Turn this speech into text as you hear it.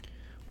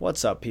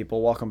What's up,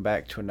 people? Welcome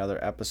back to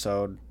another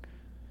episode.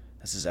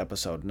 This is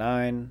episode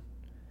 9.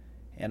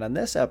 And on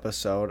this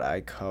episode,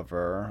 I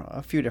cover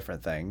a few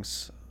different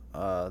things.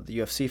 The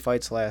UFC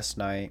fights last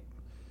night,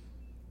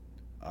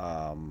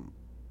 how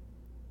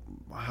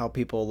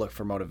people look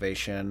for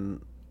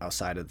motivation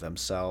outside of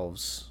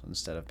themselves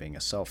instead of being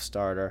a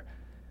self-starter.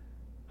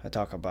 I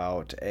talk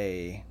about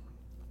a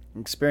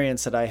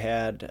experience that I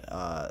had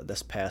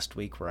this past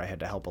week where I had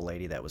to help a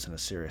lady that was in a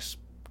serious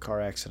car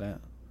accident,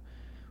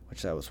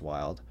 which that was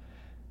wild.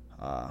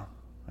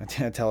 I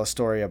tell a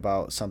story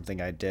about something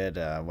I did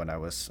when I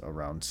was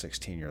around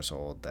 16 years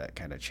old that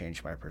kind of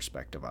changed my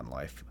perspective on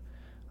life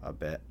a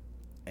bit,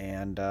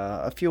 and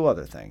a few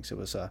other things. It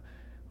was a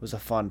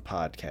fun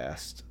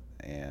podcast,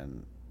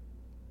 and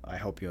I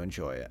hope you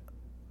enjoy it.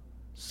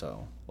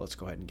 So let's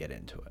go ahead and get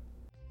into it.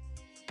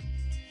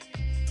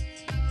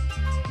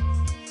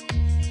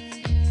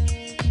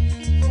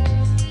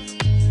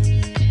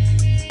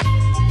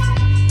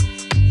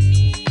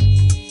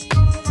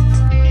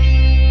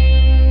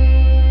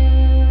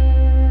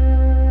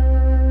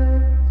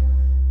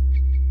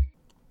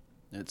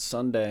 It's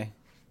Sunday,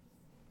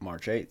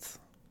 March 8th,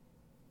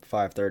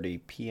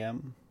 5:30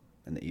 p.m.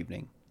 in the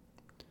evening.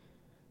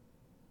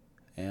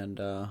 And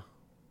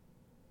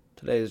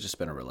today has just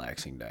been a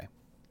relaxing day.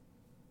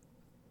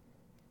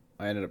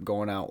 I ended up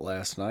going out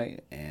last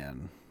night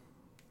and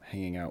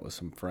hanging out with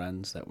some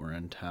friends that were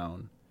in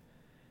town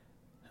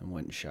and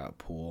went and shot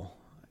pool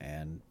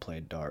and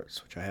played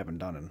darts, which I haven't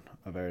done in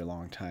a very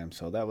long time.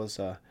 So that was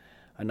a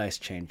nice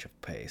change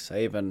of pace.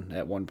 I even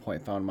at one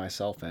point found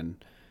myself in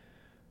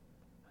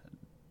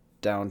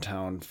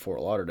downtown Fort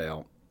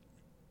Lauderdale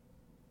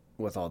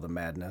with all the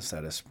madness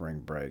that is spring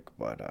break,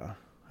 but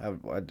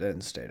I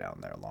didn't stay down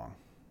there long.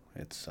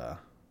 It's I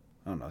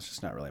don't know, it's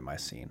just not really my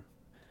scene.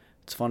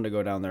 It's fun to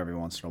go down there every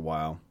once in a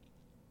while,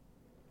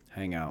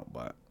 hang out,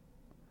 but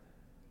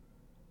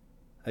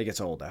it gets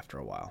old after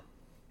a while.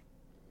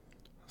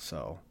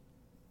 So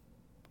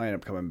I ended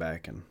up coming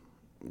back and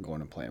going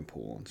and playing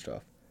pool and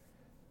stuff.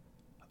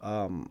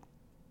 I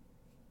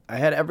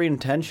had every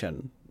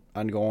intention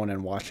on going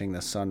and watching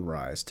the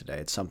sunrise today.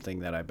 It's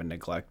something that I've been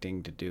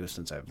neglecting to do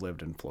since I've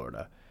lived in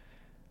Florida.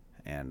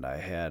 And I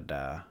had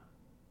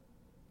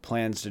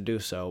plans to do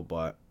so,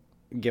 but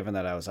given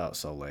that I was out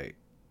so late,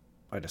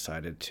 I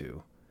decided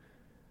to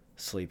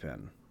sleep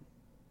in.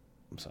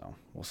 So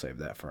we'll save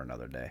that for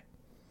another day.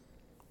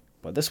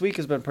 But this week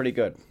has been pretty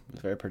good. It was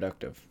very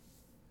productive.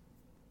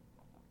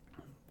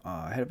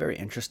 I had a very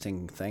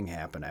interesting thing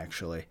happen,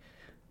 actually.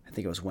 I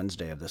think it was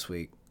Wednesday of this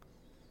week.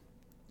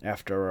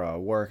 After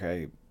work,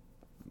 I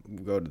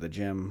go to the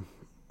gym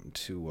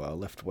to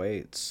lift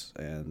weights,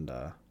 and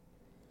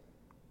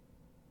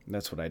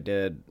that's what I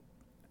did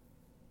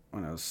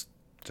when I was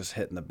just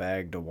hitting the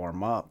bag to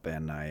warm up,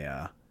 and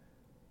I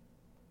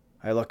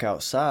look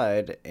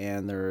outside,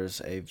 and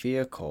there's a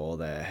vehicle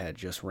that had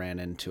just ran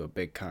into a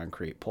big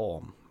concrete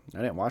pole. I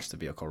didn't watch the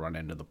vehicle run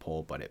into the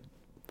pole, but it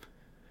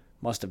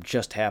must have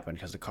just happened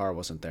because the car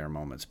wasn't there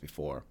moments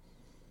before.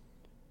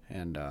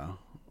 And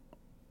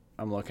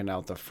I'm looking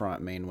out the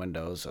front main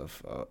windows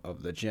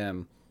of the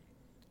gym,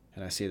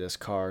 and I see this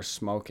car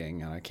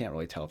smoking, and I can't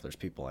really tell if there's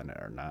people in it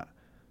or not.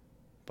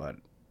 But,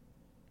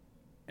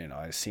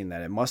 I seen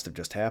that it must have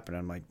just happened.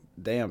 I'm like,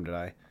 damn, did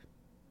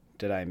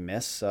I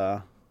miss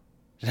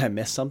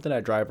something? I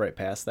drive right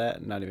past that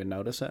and not even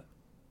notice it.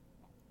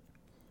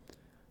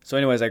 So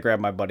anyways, I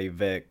grabbed my buddy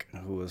Vic,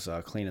 who was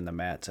cleaning the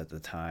mats at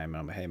the time, and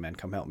I'm like, hey man,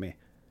 come help me.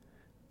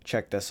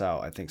 Check this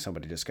out. I think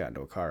somebody just got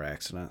into a car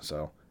accident.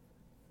 So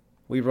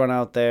we run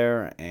out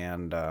there,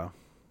 and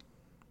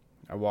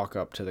I walk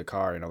up to the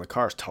car. The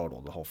car's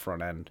totaled. The whole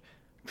front end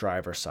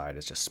driver's side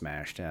is just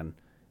smashed in.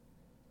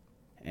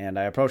 And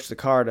I approach the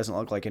car. It doesn't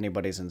look like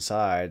anybody's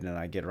inside. And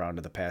I get around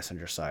to the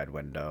passenger side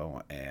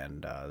window,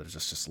 and there's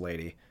just this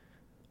lady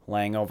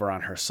laying over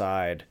on her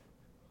side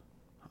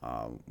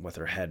with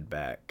her head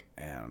back.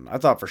 And I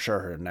thought for sure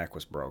her neck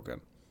was broken.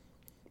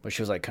 But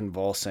she was like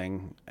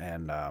convulsing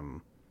and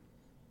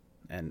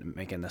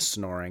making this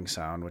snoring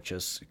sound, which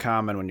is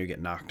common when you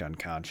get knocked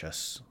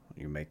unconscious.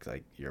 You make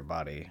like your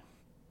body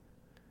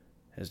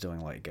is doing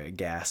like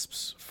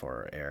gasps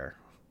for air,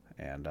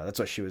 and that's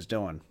what she was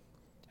doing.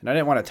 And I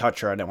didn't want to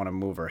touch her. I didn't want to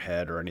move her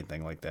head or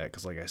anything like that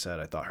because, like I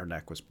said, I thought her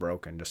neck was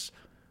broken, just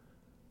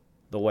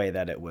the way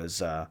that it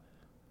was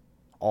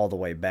all the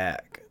way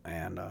back,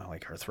 and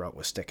like her throat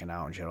was sticking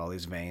out, and she had all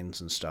these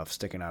veins and stuff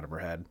sticking out of her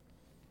head.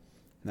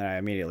 And then I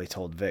immediately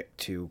told Vic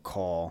to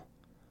call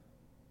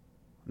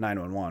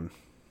 911,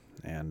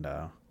 and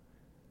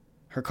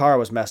her car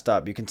was messed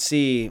up. You can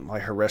see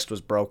like her wrist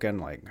was broken,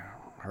 like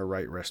her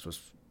right wrist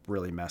was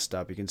really messed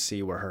up. You can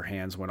see where her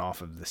hands went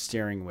off of the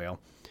steering wheel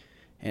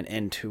and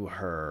into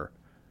her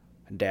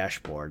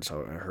dashboard,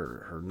 so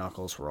her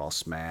knuckles were all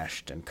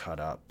smashed and cut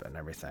up and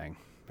everything,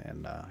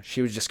 and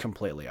she was just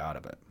completely out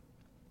of it.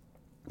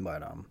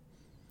 But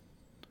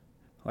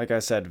like I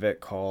said, Vic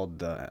called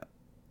the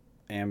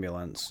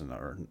ambulance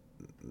or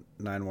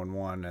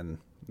 911, and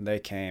they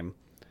came.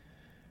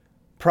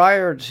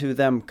 Prior to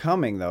them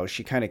coming, though,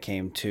 she kind of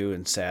came to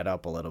and sat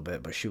up a little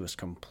bit, but she was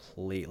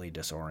completely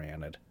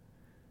disoriented.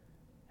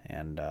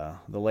 And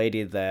the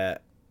lady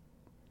that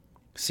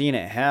seen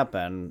it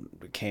happen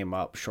came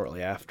up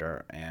shortly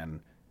after, and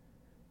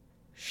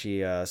she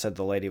said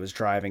the lady was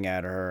driving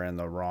at her in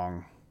the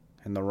wrong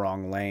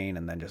lane,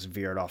 and then just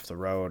veered off the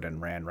road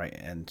and ran right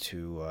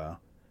into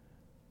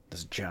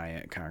this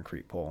giant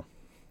concrete pole.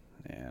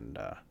 And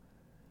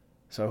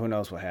so who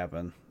knows what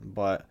happened,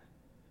 but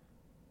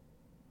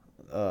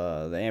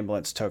the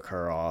ambulance took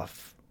her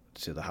off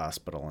to the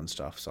hospital and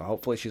stuff. So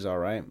hopefully she's all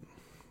right.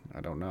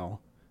 I don't know.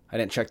 I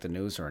didn't check the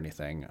news or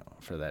anything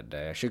for that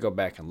day. I should go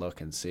back and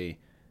look and see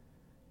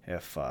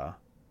if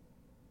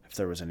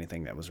there was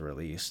anything that was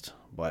released.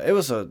 But it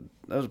was a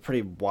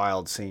pretty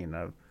wild scene.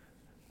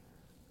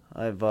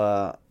 I've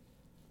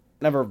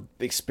never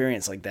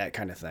experienced like that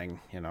kind of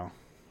thing.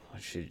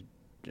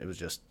 It was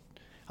just,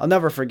 I'll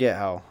never forget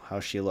how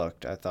she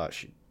looked. I thought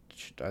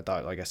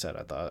like I said,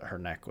 I thought her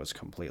neck was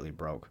completely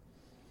broke.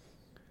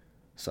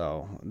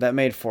 So that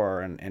made for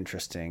an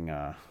interesting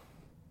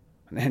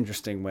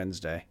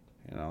Wednesday.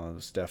 It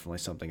was definitely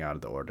something out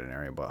of the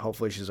ordinary, but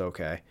hopefully she's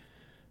okay.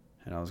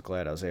 And I was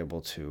glad I was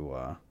able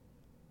to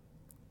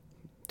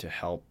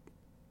help,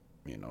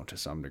 to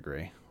some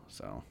degree.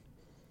 So,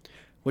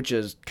 which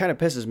is kind of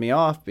pisses me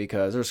off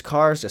because there's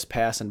cars just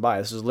passing by.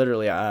 This is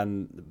literally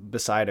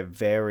beside a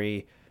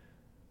very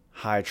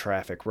high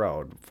traffic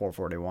road,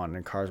 441,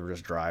 and cars were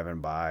just driving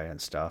by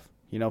and stuff.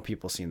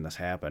 People seen this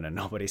happen and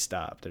nobody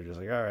stopped. They're just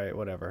like, all right,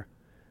 whatever.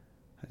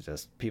 It's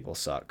just, people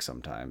suck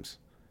sometimes.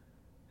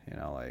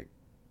 Like,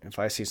 if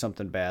I see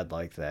something bad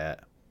like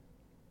that,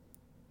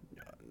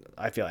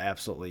 I feel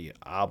absolutely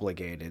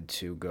obligated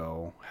to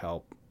go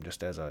help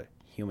just as a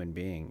human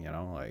being,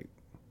 like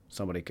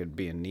somebody could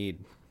be in need,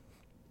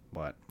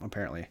 but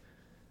apparently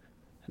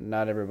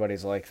not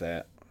everybody's like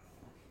that.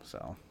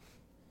 So,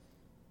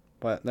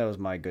 but that was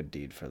my good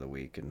deed for the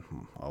week and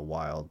a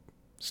wild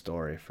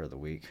story for the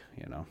week,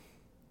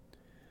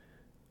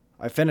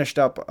 I finished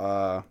up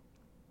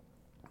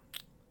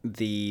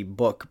the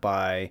book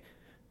by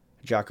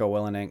Jocko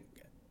Willink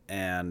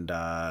and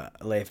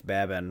Leif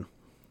Babin,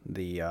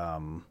 the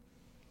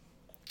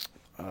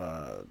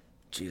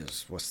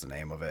Jesus, what's the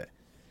name of it?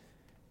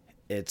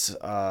 It's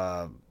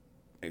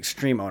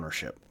Extreme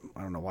Ownership.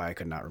 I don't know why I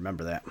could not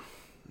remember that.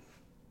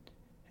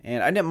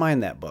 And I didn't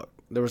mind that book.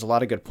 There was a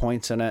lot of good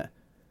points in it.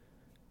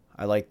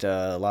 I liked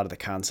a lot of the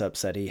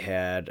concepts that he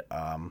had.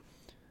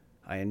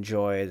 I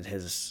enjoyed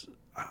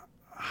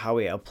how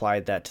he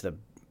applied that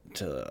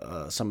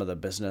to some of the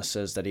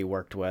businesses that he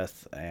worked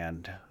with,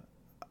 and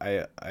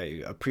I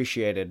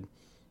appreciated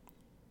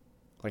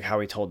like how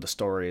he told the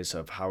stories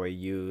of how he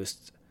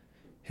used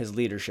his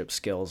leadership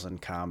skills in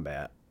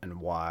combat and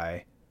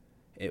why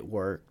it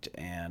worked,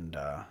 and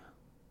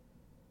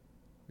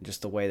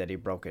just the way that he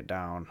broke it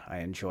down. I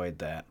enjoyed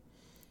that.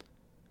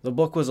 The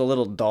book was a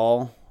little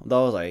dull,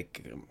 though,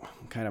 like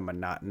kind of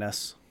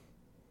monotonous,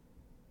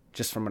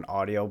 just from an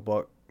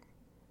audiobook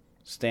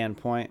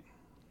standpoint.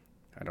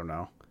 I don't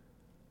know.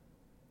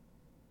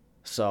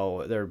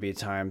 So there would be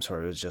times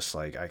where it was just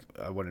like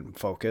I wouldn't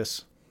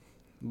focus.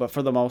 But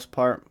for the most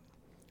part,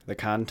 the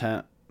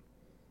content,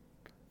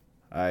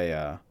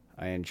 I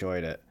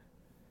enjoyed it.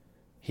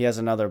 He has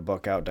another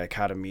book out,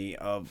 Dichotomy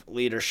of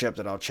Leadership,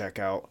 that I'll check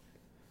out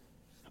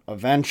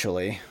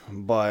eventually.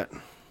 But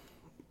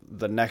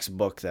the next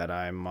book that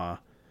I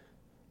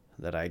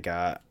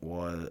got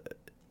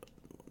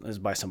is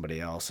by somebody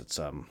else. It's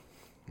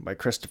by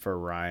Christopher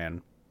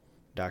Ryan,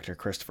 Dr.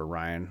 Christopher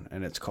Ryan,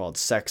 and it's called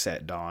Sex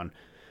at Dawn: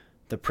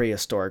 The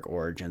Prehistoric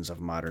Origins of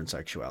Modern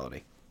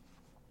Sexuality.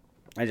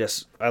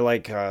 I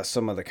like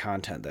some of the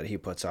content that he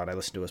puts out. I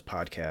listen to his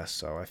podcast,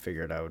 so I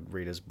figured I would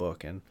read his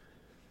book and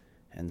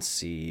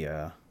see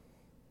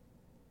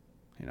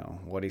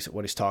what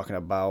he's talking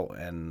about,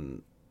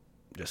 and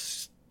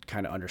just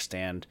kind of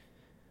understand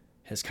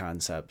his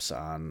concepts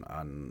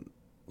on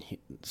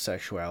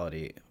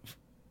sexuality,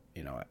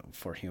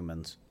 for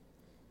humans.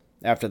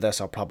 After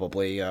this, I'll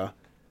probably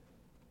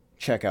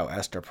check out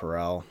Esther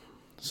Perel,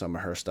 some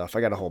of her stuff.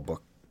 I got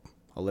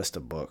a list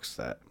of books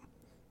that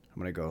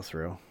I'm going to go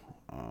through.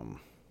 I'm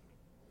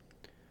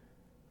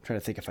trying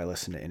to think if I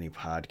listened to any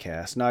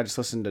podcasts. No, I just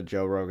listened to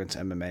Joe Rogan's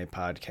MMA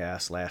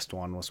podcast. Last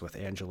one was with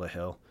Angela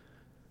Hill,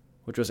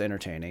 which was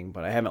entertaining,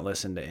 but I haven't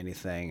listened to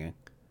anything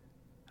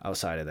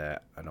outside of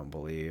that, I don't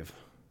believe.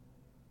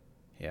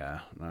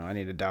 Yeah, no, I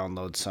need to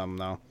download some,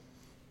 though.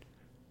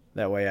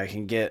 That way I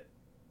can get,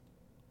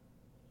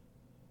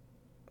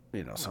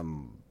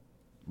 some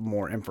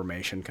more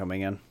information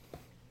coming in.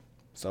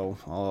 So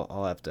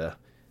I'll have to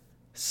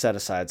set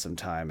aside some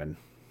time and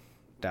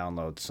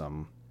download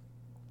some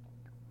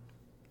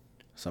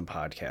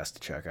podcasts to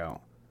check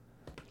out.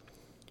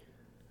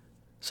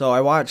 So I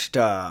watched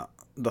the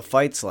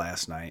fights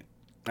last night.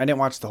 I didn't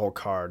watch the whole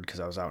card because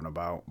I was out and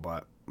about,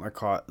 but I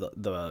caught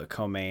the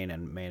co-main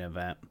and main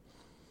event.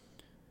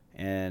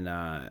 And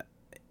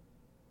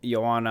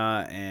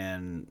Joanna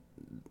and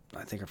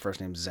I think her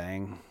first name's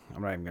Zhang.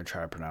 I'm not even going to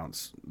try to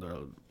pronounce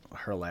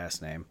her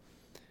last name.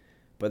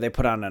 But they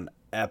put on an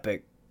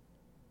epic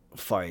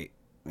fight.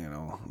 You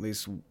know,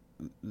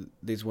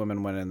 these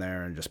women went in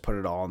there and just put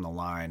it all on the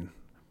line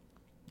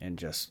and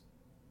just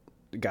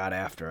got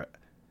after it.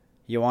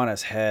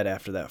 Joanna's head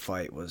after that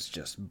fight was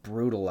just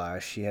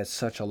brutalized. She had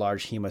such a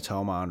large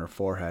hematoma on her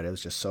forehead. It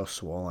was just so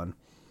swollen.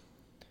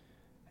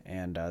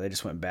 And they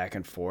just went back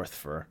and forth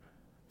for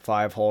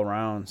 5 whole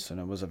rounds, and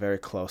it was a very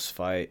close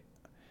fight.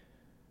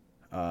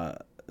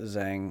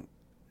 Zhang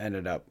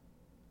ended up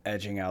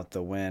edging out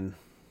the win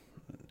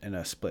in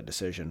a split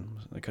decision.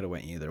 It could have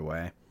went either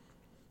way.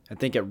 I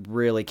think it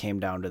really came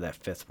down to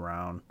that 5th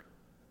round,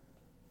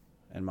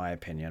 in my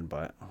opinion,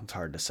 but it's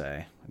hard to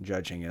say.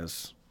 Judging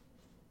is,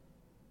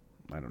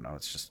 I don't know,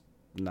 it's just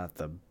not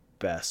the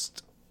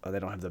best. They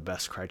don't have the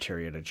best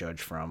criteria to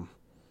judge from,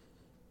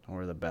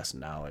 or the best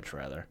knowledge,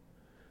 rather.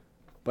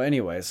 But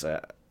anyways,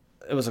 it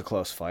was a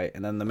close fight.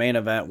 And then the main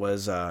event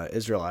was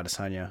Israel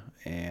Adesanya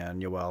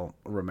and Yoel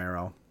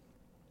Romero.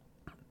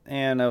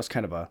 And that was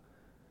kind of a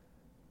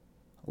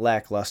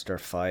lackluster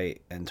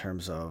fight in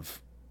terms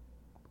of,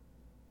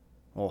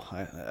 well,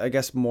 I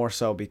guess more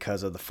so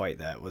because of the fight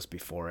that was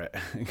before it.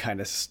 It kind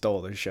of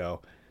stole the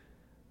show.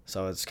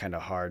 So it's kind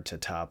of hard to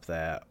top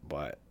that.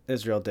 But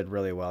Israel did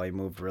really well. He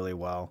moved really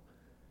well.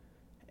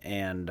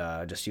 And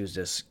just used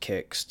his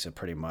kicks to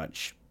pretty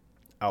much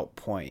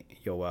outpoint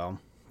Yoel.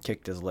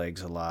 Kicked his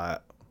legs a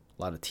lot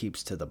of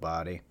teeps to the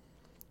body.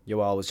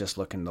 Yoel was just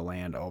looking to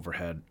land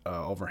overhand.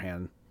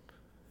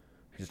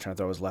 He was trying to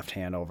throw his left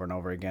hand over and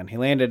over again. He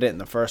landed it in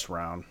the first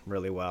round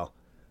really well,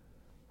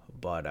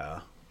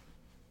 but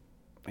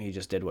he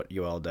just did what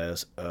Yoel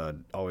does,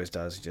 always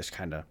does. He just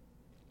kind of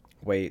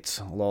waits,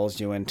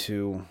 lulls you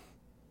into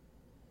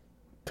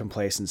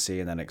complacency,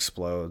 and then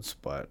explodes.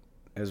 But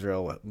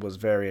Israel was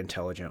very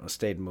intelligent,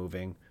 stayed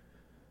moving,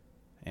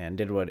 and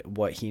did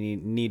what he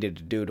needed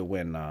to do to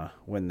win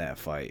that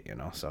fight. You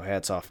know, so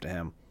hats off to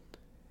him.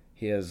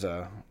 He has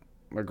a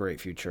great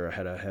future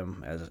ahead of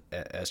him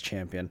as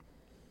champion.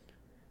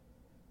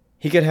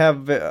 He could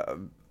have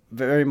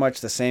very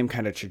much the same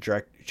kind of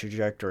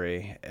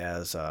trajectory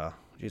as I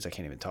can't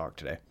even talk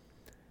today.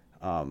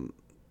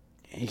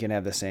 He can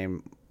have the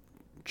same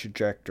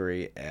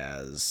trajectory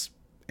as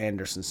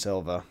Anderson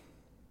Silva.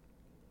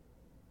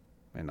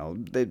 You know,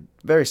 they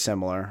very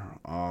similar.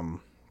 I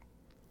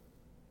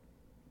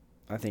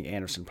think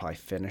Anderson probably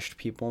finished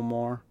people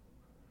more.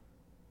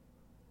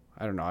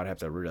 I don't know. I'd have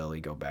to really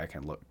go back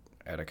and look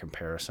at a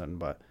comparison,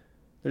 but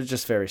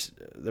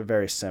they're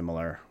very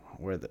similar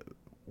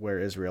where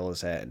Israel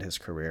is at in his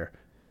career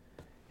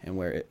and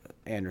where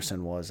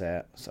Anderson was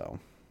at. So,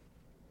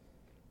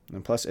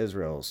 and plus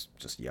Israel's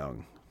just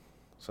young,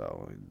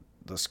 so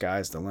the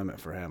sky's the limit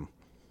for him.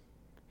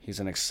 He's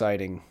an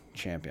exciting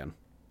champion.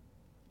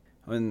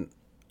 I mean,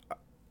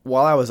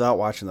 while I was out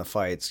watching the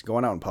fights,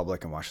 going out in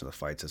public and watching the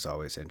fights is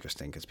always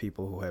interesting because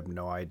people who have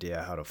no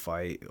idea how to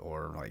fight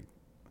or like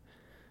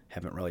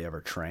haven't really ever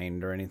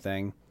trained or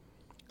anything,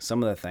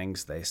 some of the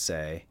things they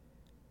say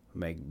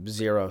make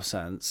zero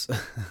sense.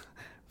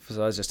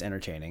 So it's just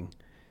entertaining.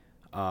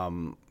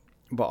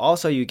 But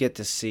also you get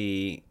to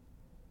see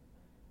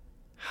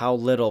how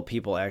little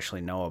people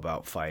actually know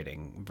about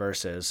fighting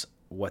versus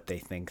what they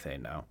think they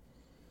know.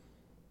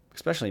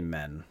 Especially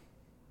men.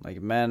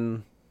 Like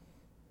men,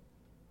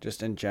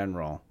 just in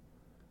general,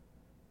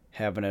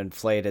 have an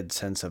inflated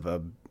sense of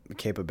a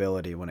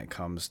capability when it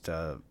comes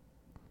to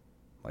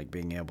like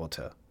being able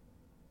to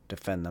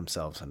defend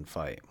themselves and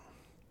fight.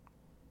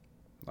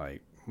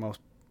 Like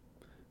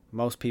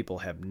most people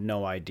have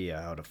no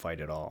idea how to fight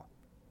at all.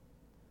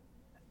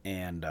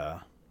 And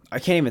I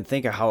can't even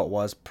think of how it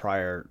was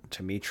prior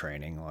to me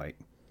training. Like,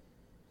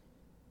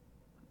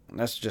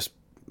 that's just,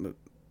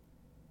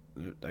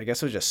 I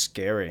guess it was just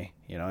scary,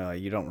 you know,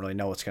 like you don't really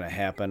know what's going to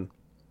happen.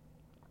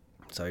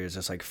 So you're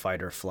just like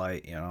fight or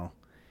flight, you know.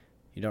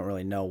 You don't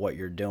really know what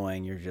you're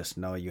doing. You just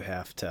know you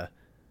have to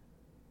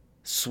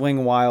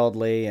swing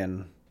wildly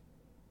and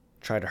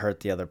try to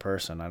hurt the other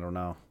person. I don't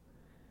know.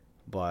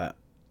 But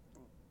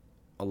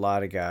a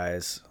lot of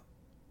guys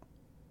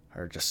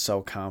are just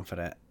so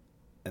confident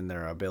in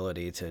their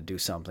ability to do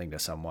something to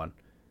someone.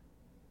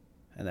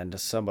 And then to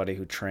somebody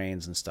who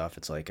trains and stuff,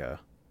 it's like a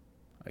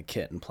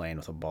kitten playing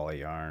with a ball of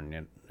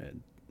yarn.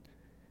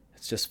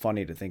 It's just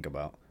funny to think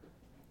about.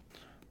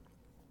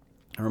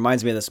 It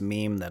reminds me of this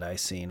meme that I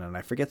seen, and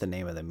I forget the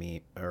name of the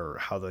meme or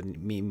how the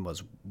meme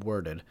was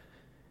worded.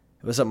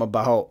 It was something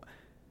about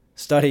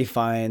study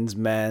finds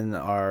men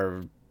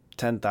are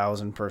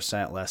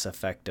 10,000% less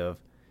effective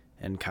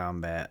in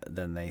combat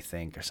than they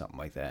think, or something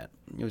like that.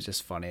 It was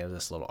just funny. It was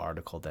this little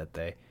article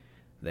that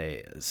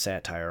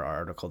satire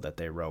article that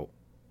they wrote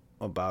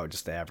about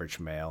just the average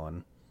male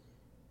and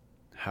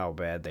how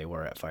bad they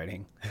were at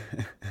fighting.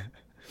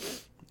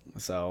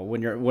 So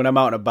when I'm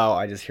out and about,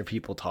 I just hear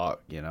people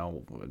talk, you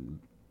know.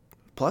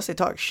 Plus, they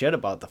talk shit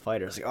about the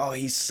fighters. Like, oh,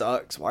 he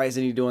sucks. Why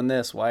isn't he doing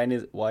this? Why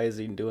is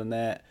he doing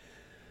that?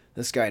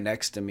 This guy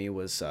next to me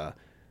was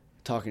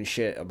talking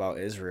shit about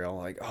Israel.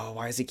 Like, oh,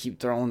 why does he keep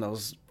throwing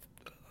those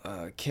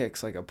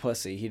kicks like a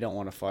pussy? He don't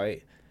want to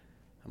fight.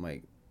 I'm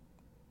like,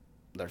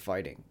 they're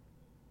fighting.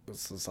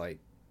 This is like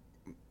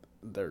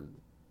they're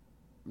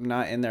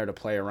not in there to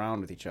play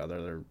around with each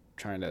other. They're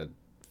trying to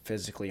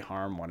physically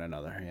harm one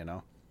another, you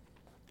know.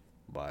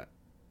 But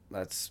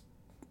that's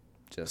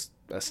just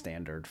a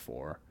standard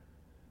for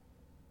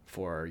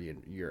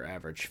your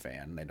average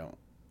fan. They don't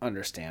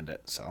understand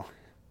it, so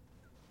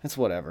it's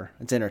whatever.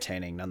 It's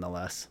entertaining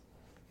nonetheless.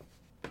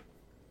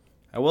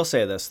 I will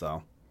say this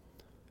though.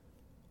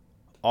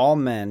 All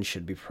men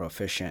should be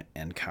proficient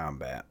in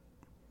combat.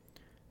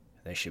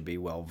 They should be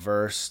well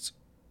versed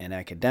in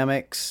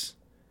academics.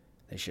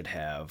 They should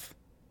have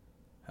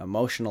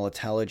emotional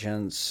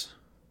intelligence.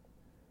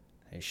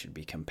 They should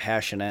be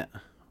compassionate.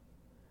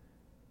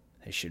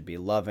 They should be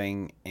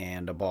loving,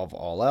 and above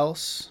all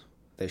else,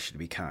 they should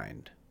be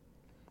kind.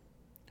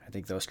 I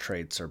think those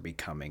traits are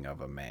becoming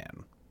of a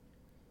man.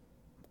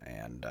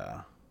 And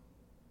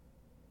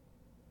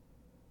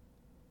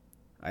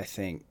I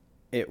think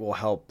it will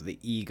help the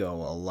ego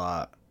a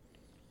lot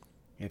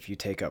if you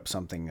take up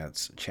something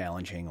that's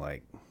challenging,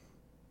 like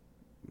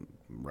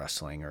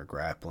wrestling or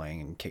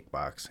grappling and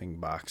kickboxing,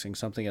 boxing,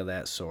 something of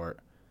that sort,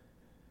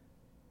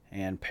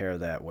 and pair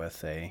that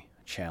with a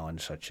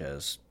challenge such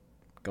as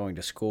going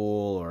to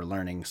school or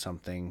learning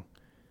something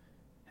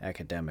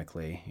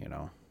academically, you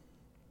know.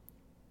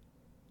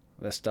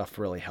 This stuff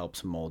really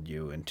helps mold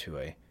you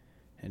into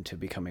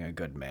becoming a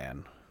good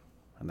man.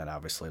 And then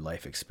obviously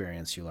life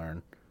experience, you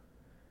learn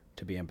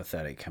to be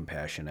empathetic,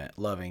 compassionate,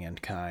 loving,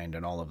 and kind,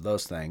 and all of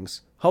those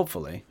things.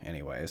 Hopefully,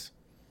 anyways.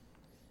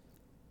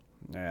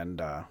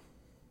 And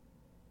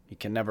you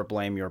can never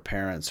blame your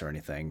parents or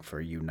anything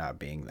for you not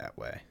being that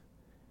way.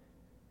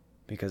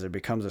 Because there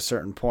becomes a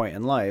certain point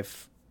in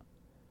life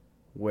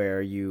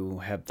where you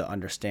have the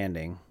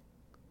understanding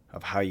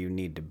of how you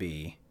need to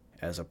be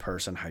as a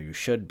person, how you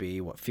should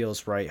be, what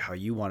feels right, how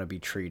you want to be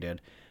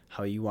treated,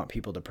 how you want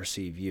people to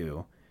perceive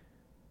you.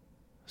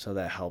 So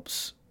that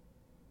helps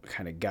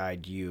kind of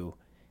guide you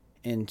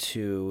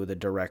into the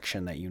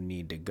direction that you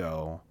need to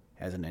go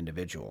as an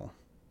individual.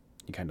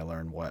 You kind of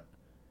learn what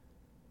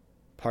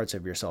parts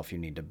of yourself you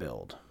need to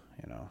build,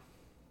 you know.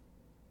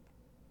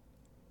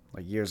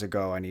 Like years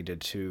ago, I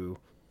needed to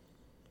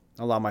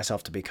allow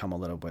myself to become a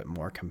little bit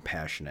more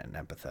compassionate and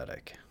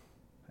empathetic.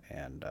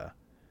 And I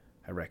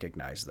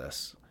recognized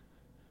this.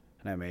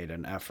 And I made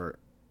an effort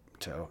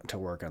to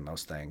work on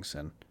those things.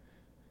 And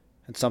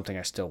it's something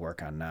I still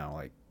work on now.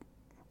 Like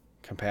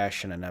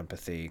compassion and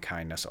empathy,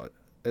 kindness.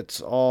 It's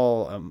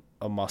all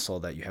a muscle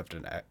that you have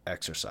to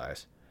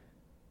exercise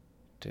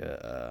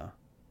to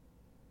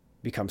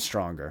become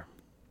stronger.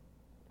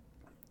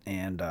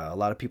 And a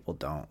lot of people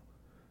don't.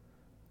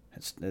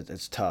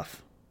 It's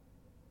tough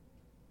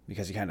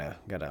because you kind of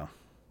gotta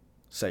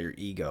set your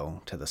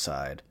ego to the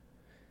side,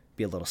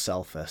 be a little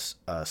selfless,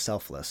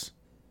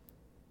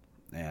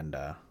 and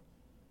go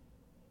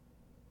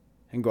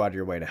out of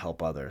your way to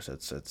help others.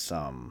 It's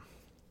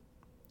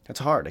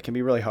hard. It can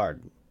be really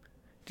hard.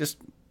 Just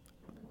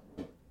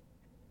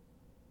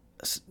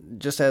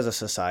as a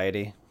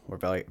society, we're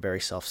very very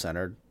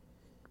self-centered.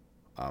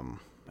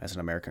 As an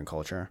American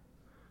culture,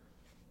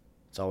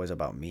 it's always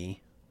about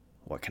me.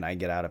 What can I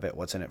get out of it?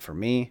 What's in it for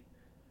me?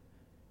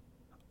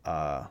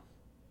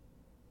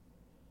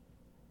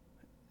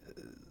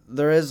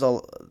 There is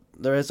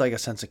like a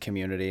sense of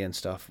community and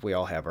stuff. We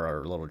all have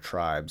our little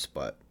tribes,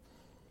 but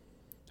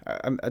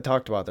I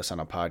talked about this on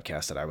a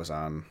podcast that I was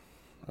on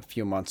a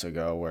few months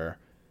ago, where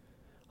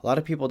a lot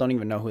of people don't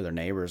even know who their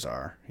neighbors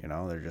are. You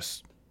know, they're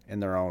just in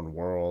their own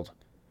world,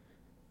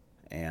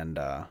 and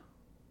a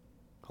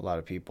lot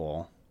of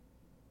people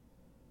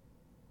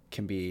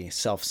can be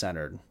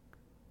self-centered,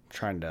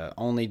 trying to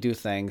only do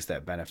things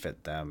that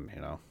benefit them, you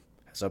know,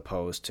 as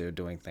opposed to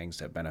doing things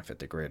that benefit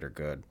the greater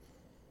good.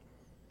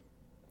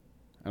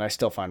 And I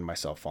still find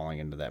myself falling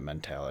into that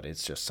mentality.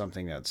 It's just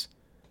something that's,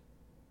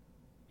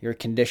 you're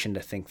conditioned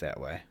to think that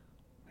way,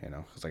 you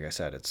know, because like I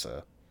said, it's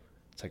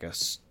like a,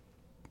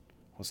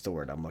 what's the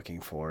word I'm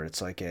looking for?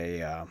 It's like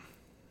it's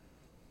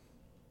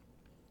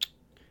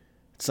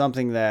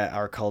something that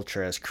our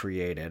culture has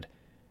created,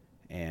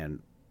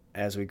 and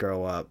as we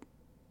grow up,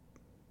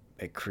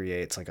 it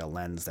creates like a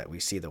lens that we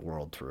see the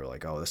world through.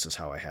 Like, oh, this is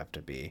how I have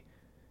to be,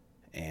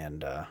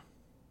 and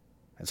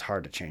it's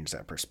hard to change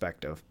that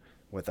perspective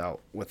without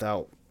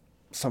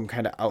some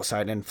kind of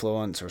outside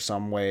influence or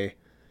some way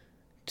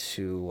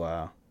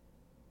to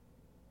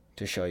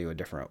show you a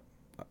different,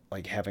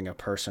 like having a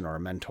person or a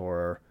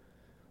mentor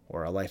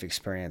or a life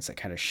experience that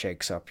kind of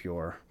shakes up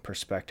your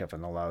perspective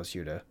and allows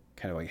you to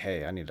kind of like,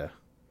 hey, I need to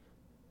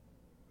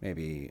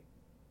maybe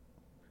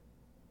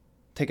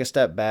take a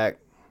step back,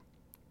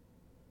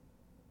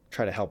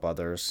 try to help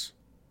others,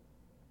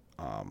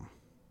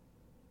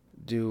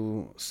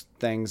 do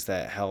things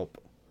that help.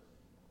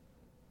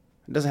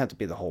 It doesn't have to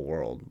be the whole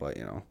world, but,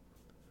 you know,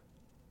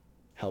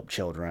 help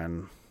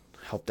children,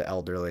 help the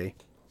elderly,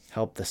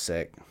 help the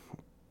sick,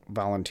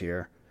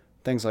 volunteer,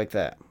 things like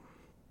that.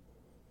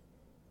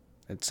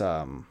 It's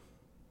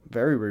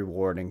very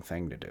rewarding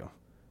thing to do.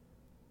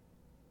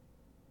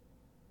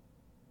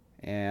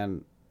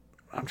 And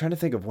I'm trying to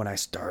think of when I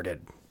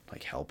started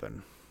like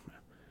helping.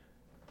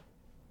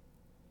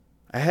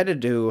 I had to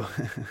do.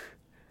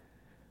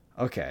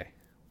 Okay.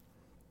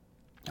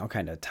 I'll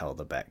kind of tell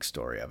the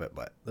backstory of it,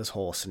 but this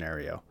whole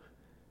scenario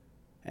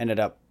ended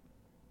up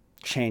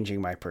changing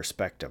my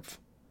perspective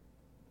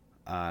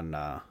on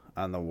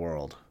the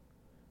world,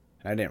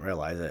 and I didn't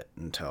realize it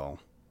until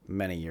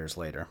many years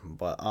later.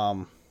 But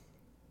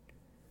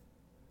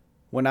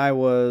when I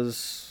would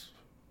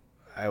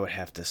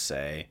have to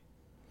say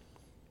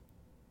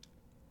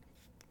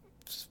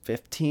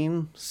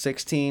 15,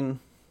 16,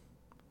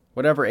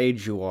 whatever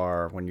age you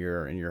are when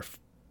you're in your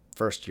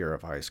first year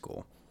of high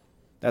school.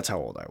 That's how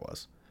old I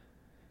was.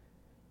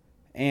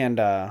 And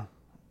I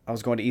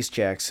was going to East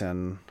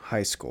Jackson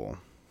High School.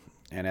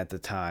 And at the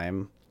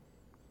time,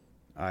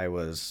 I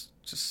was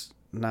just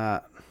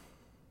not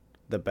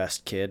the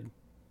best kid.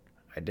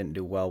 I didn't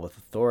do well with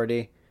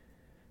authority.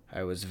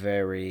 I was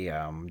very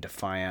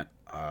defiant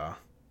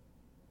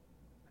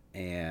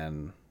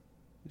and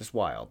just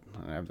wild.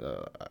 I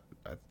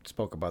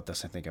spoke about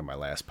this, I think, in my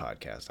last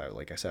podcast.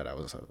 Like I said, I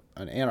was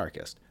an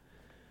anarchist.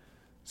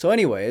 So,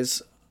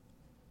 anyways,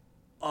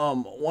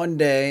 one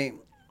day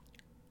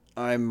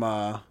I'm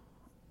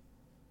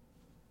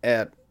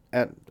at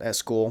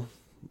school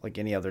like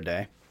any other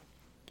day,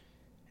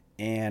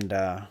 and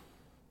I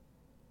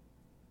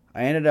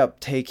ended up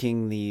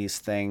taking these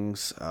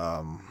things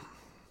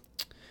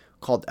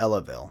called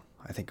Elavil.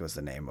 I think it was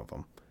the name of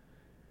them.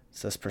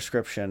 It's this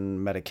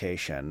prescription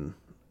medication,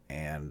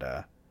 and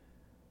I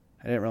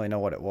didn't really know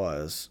what it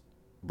was,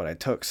 but I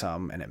took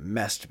some and it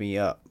messed me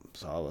up.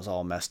 So I was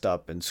all messed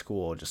up in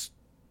school, just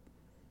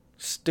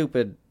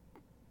stupid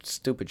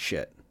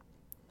shit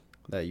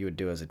that you would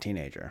do as a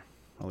teenager,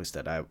 at least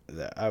that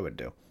I would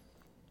do.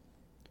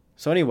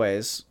 So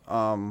anyways,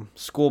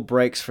 school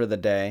breaks for the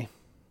day.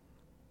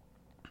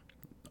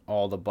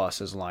 All the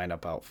buses line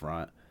up out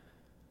front.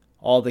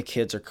 All the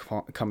kids are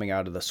coming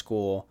out of the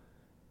school,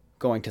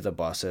 going to the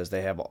buses.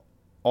 They have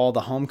all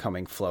the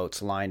homecoming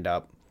floats lined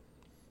up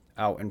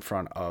out in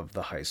front of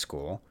the high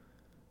school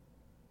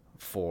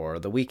for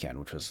the weekend,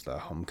 which was the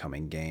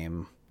homecoming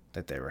game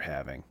that they were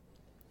having.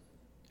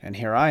 And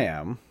here I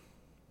am,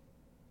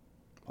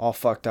 all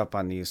fucked up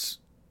on these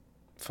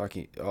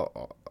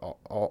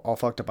all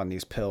fucked up on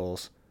these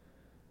pills.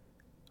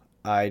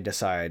 I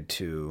decide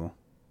to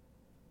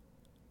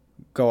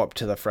go up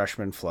to the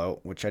freshman float,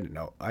 which I didn't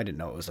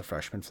know it was the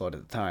freshman float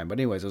at the time. But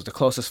anyways, it was the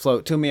closest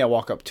float to me. I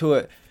walk up to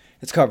it.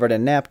 It's covered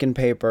in napkin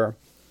paper.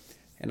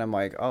 And I'm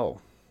like,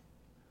 oh,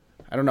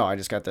 I don't know. I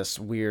just got this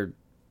weird,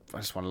 I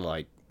just wanted to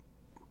like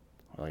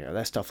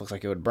that stuff looks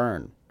like it would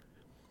burn.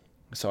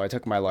 So I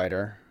took my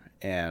lighter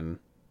and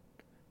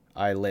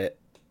I lit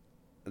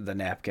the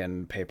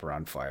napkin paper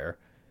on fire,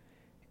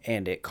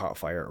 and it caught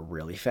fire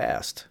really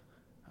fast.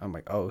 I'm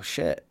like, oh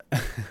shit.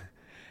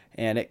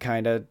 And it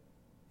kind of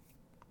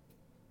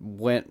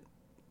went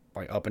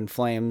like up in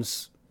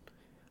flames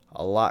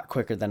a lot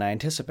quicker than I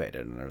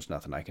anticipated, and there's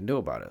nothing I can do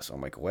about it. So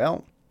I'm like,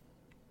 well,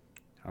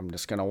 I'm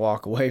just going to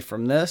walk away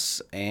from this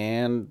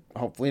and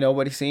hopefully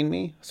nobody's seen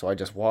me. So I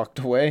just walked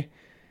away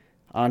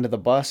onto the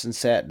bus and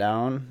sat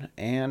down,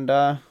 and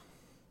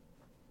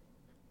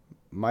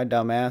my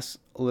dumbass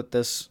lit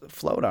this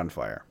float on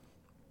fire.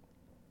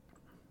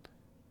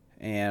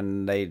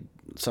 And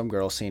some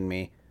girl seen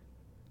me.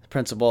 The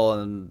principal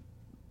and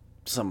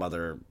some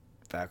other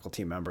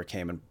faculty member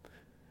came and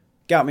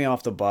got me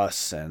off the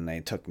bus, and they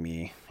took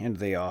me into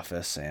the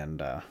office,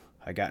 and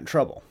I got in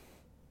trouble,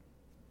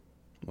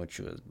 which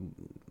was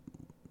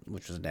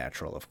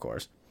natural, of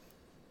course.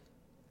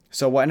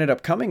 So what ended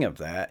up coming of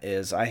that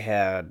is I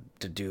had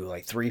to do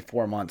like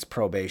 3-4 months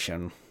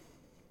probation,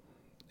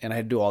 and I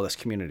had to do all this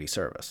community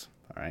service.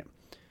 All right.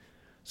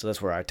 So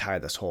that's where I tie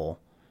this whole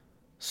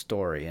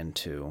story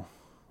into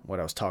what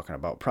I was talking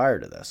about prior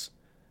to this.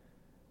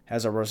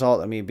 As a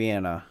result of me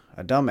being a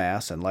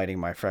dumbass and lighting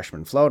my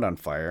freshman float on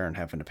fire and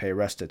having to pay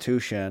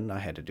restitution, I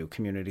had to do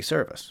community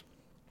service.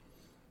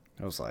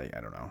 It was like,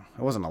 I don't know,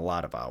 it wasn't a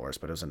lot of hours,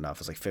 but it was enough.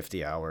 It was like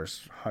 50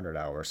 hours, 100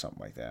 hours,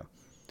 something like that.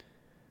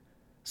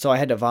 So I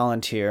had to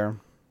volunteer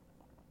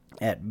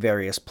at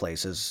various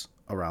places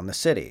around the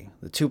city.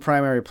 The two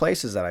primary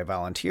places that I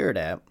volunteered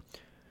at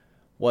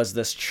was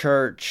this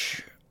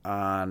church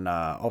on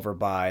over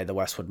by the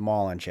Westwood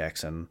Mall in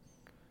Jackson,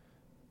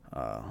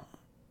 my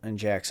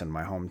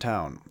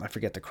hometown. I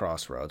forget the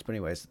crossroads, but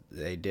anyways,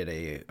 they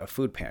did a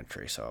food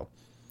pantry. So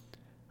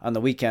on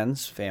the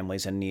weekends,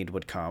 families in need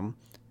would come.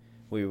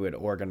 We would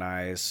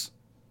organize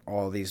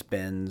all these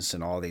bins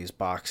and all these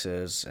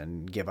boxes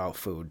and give out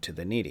food to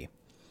the needy.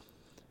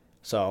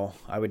 So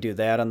I would do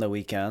that on the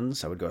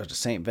weekends. I would go to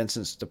St.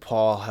 Vincent's de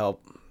Paul,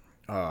 help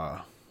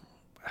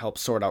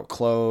sort out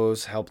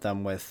clothes, help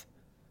them with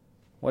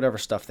whatever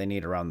stuff they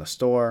need around the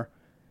store.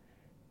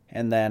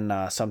 And then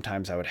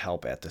sometimes I would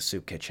help at the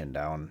soup kitchen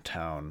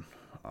downtown,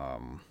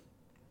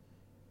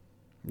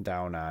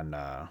 down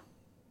on,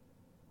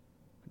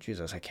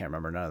 Jesus, I can't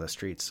remember none of the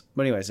streets.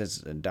 But anyways,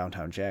 it's in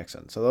downtown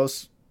Jackson. So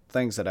those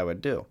things that I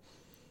would do.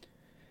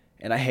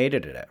 And I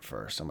hated it at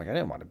first. I'm like, I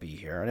didn't want to be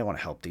here. I didn't want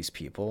to help these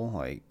people.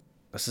 Like,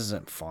 this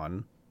isn't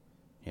fun,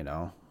 you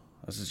know?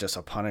 This is just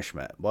a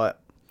punishment.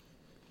 But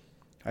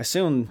I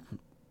soon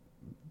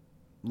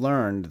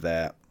learned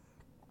that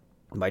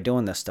by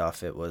doing this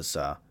stuff, it was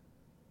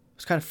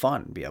kind of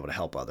fun to be able to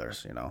help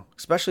others,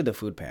 especially the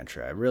food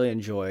pantry. I really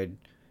enjoyed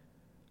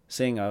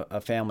seeing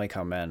a family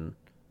come in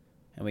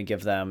and we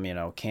give them,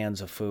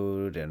 cans of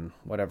food and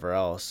whatever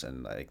else.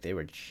 And like they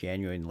were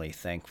genuinely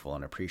thankful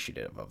and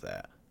appreciative of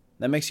that.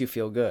 That makes you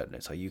feel good.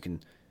 It's like you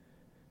can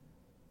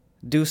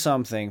do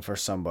something for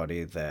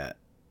somebody that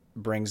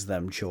brings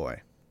them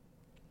joy.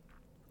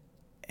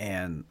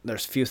 And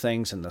there's few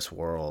things in this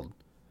world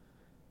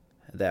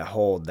that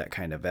hold that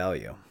kind of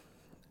value.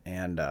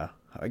 And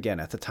again,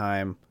 at the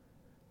time,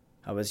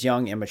 I was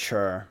young,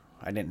 immature.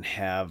 I didn't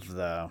have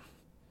the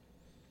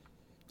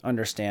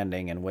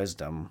understanding and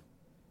wisdom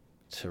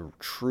to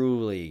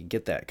truly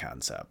get that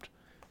concept.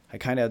 I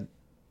kind of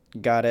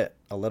got it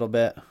a little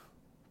bit,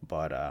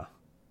 but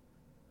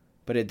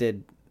it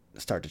did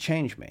start to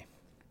change me,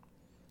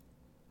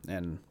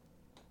 and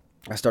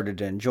I started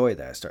to enjoy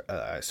that.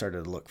 I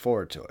started to look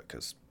forward to it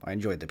because I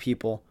enjoyed the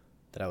people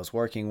that I was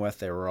working with.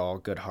 They were all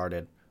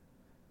good-hearted,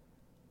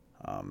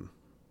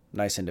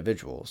 nice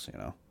individuals,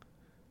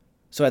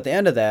 So at the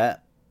end of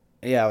that,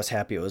 yeah, I was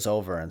happy it was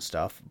over and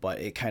stuff, but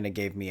it kind of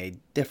gave me a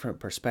different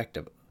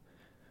perspective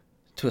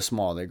to a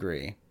small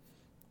degree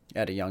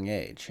at a young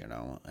age,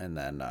 and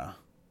then I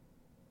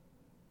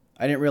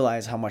didn't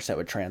realize how much that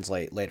would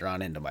translate later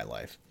on into my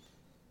life.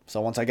 So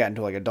once I got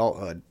into like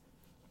adulthood,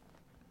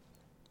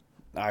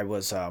 I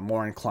was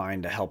more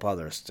inclined to help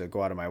others, to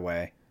go out of my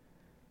way,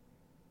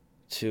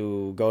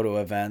 to go to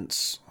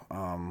events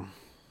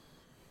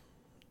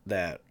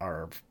that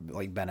are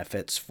like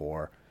benefits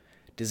for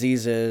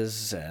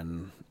diseases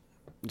and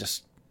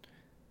just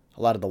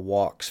a lot of the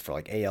walks for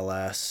like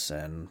ALS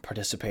and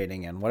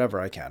participating in whatever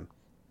I can,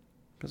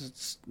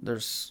 because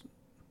there's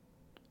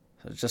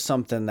just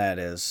something that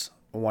is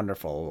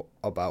wonderful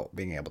about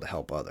being able to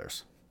help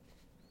others.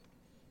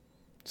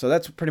 So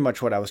that's pretty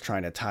much what I was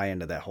trying to tie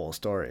into that whole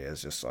story,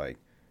 is just like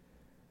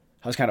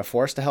I was kind of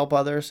forced to help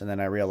others, and then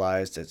I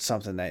realized it's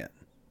something that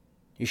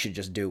you should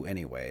just do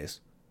anyways,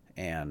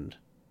 and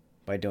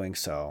by doing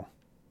so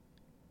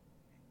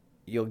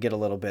you'll get a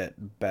little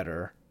bit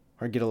better,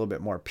 or get a little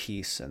bit more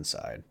peace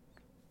inside,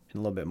 and a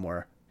little bit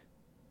more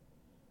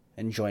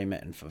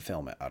enjoyment and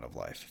fulfillment out of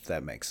life, if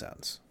that makes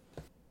sense.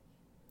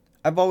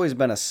 I've always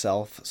been a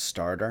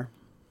self-starter,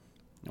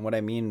 and what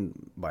I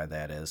mean by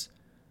that is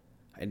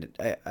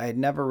I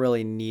never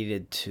really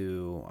needed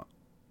to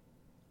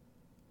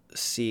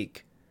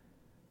seek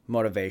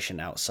motivation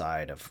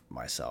outside of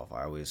myself.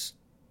 I always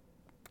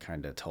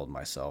kind of told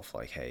myself,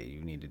 like, hey,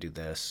 you need to do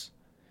this,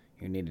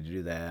 you need to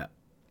do that.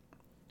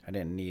 I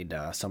didn't need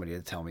somebody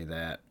to tell me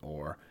that,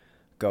 or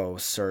go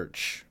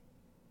search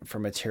for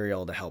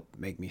material to help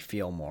make me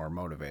feel more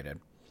motivated.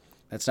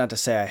 That's not to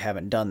say I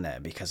haven't done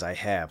that, because I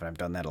have, and I've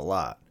done that a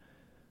lot.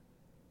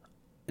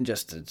 And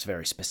just it's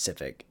very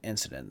specific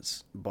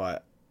incidents,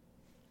 but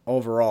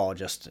overall,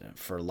 just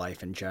for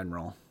life in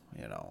general,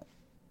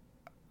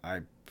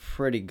 I'm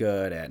pretty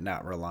good at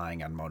not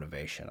relying on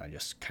motivation. I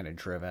just kind of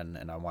driven,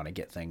 and I want to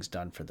get things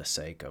done for the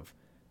sake of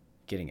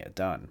getting it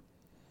done.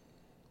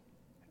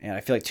 And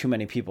I feel like too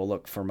many people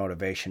look for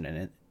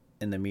motivation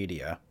in the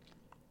media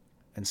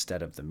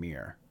instead of the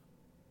mirror.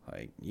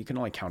 Like, you can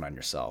only count on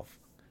yourself.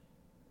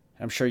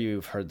 I'm sure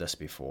you've heard this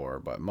before,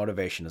 but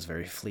motivation is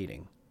very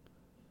fleeting.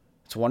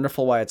 It's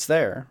wonderful why it's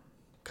there,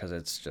 because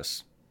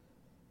it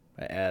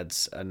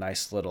adds a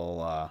nice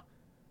little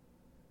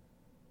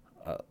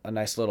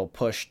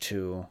push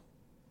to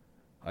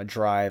a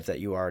drive that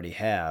you already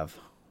have,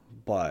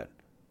 but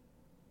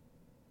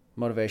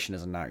motivation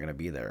is not going to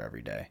be there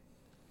every day.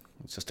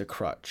 It's just a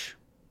crutch.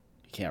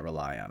 You can't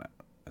rely on it.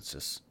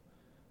 It's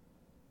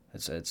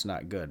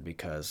not good,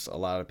 because a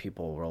lot of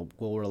people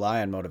will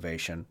rely on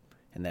motivation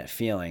and that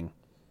feeling,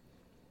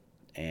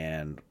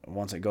 and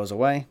once it goes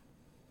away,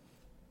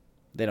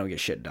 they don't get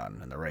shit done,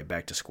 and they're right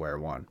back to square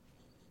one.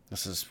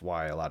 This is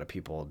why a lot of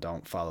people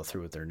don't follow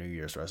through with their New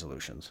Year's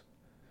resolutions.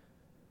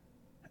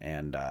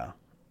 And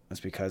it's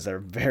because they're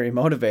very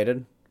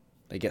motivated.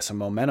 They get some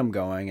momentum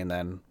going, and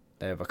then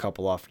they have a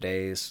couple off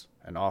days,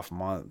 an off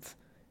month,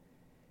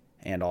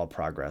 and all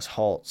progress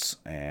halts,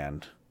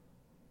 and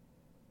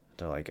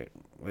they're like,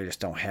 we just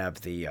don't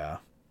have the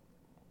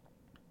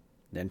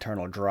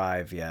internal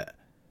drive yet,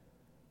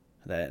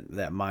 that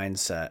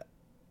mindset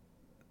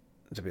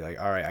to be like,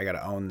 all right, I got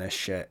to own this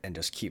shit and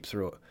just keep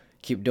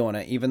doing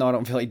it. Even though I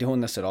don't feel like doing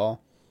this at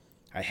all,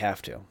 I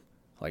have to.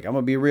 Like, I'm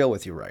going to be real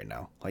with you right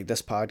now. Like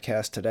this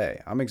podcast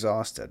today, I'm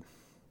exhausted.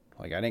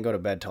 Like, I didn't go to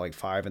bed till like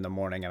 5 a.m,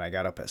 and I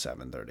got up at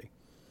 7:30.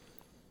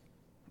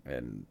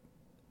 And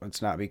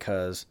it's not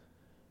because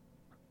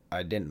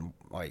I didn't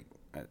I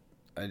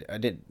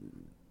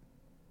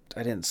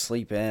didn't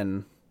sleep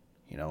in,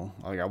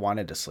 like I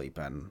wanted to sleep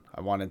in.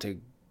 I wanted to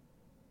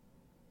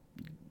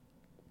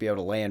be able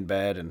to lay in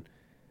bed and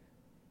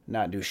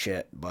not do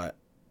shit, but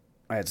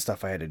I had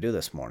stuff I had to do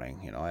this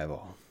morning. I have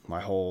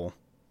my whole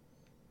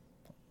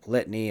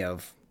litany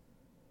of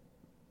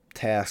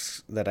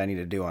tasks that I need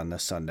to do on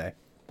this Sunday,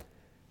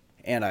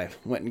 and I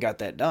went and got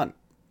that done.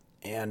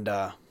 And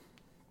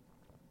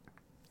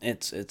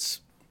it's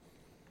it's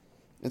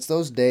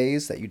those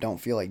days that you don't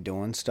feel like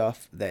doing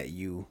stuff that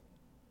you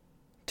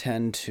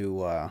tend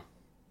to I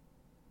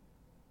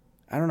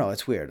don't know,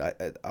 it's weird.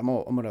 I'm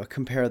going to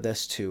compare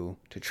this to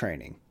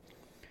training.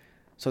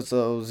 So it's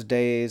those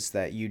days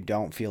that you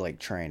don't feel like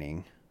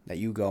training, that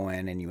you go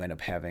in and you end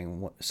up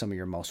having some of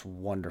your most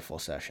wonderful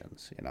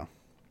sessions, you know.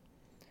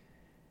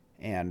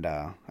 And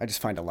I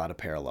just find a lot of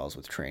parallels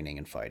with training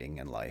and fighting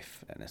and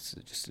life, and it's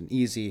just an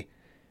easy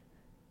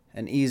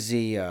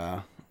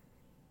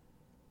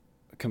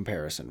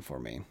comparison for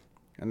me.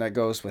 And that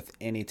goes with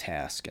any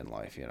task in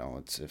life, you know.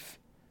 It's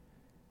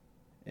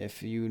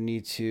if you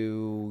need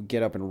to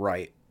get up and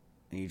write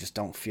and you just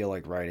don't feel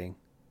like writing,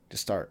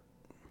 just start.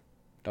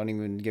 Don't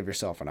even give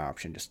yourself an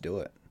option, just do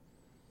it.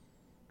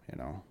 You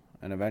know.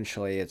 And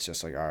eventually it's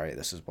just like, all right,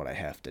 this is what I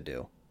have to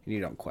do.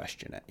 You don't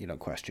question it. You don't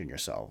question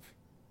yourself.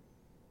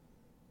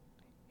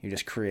 You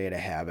just create a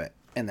habit,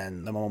 and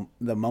then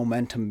the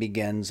momentum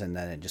begins, and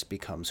then it just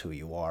becomes who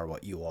you are,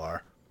 what you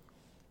are.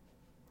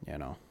 You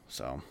know,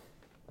 so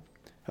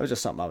that was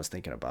just something I was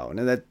thinking about.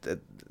 And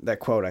that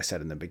quote I said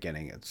in the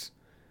beginning,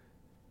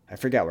 I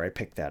forgot where I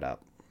picked that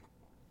up.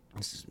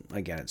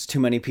 Again, it's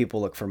too many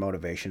people look for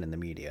motivation in the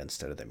media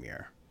instead of the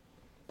mirror.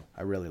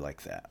 I really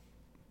like that.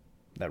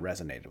 That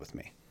resonated with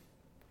me.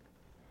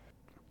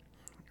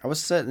 I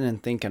was sitting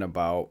and thinking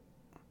about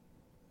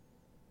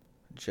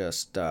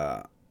just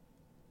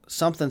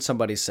something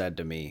somebody said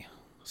to me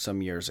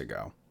some years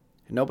ago.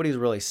 Nobody's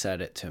really said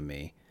it to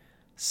me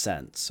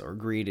since or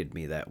greeted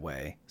me that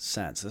way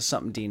since. This is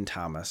something Dean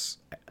Thomas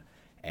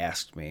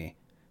asked me,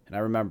 and I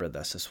remember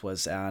this. This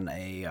was on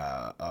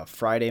a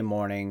Friday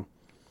morning.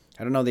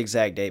 I don't know the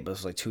exact date, but it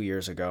was like 2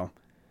 years ago.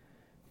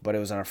 But it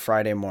was on a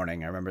Friday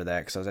morning. I remember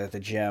that because I was at the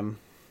gym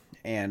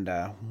and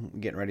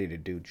getting ready to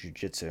do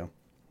jiu-jitsu.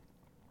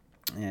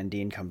 And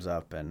Dean comes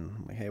up and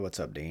I'm like, hey, what's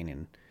up, Dean?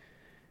 And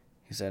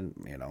he said,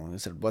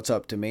 what's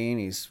up to me?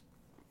 And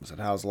I said,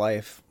 how's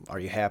life? Are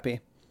you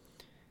happy?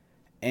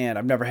 And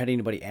I've never had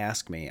anybody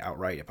ask me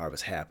outright if I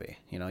was happy.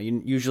 You know,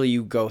 usually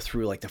you go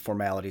through like the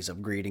formalities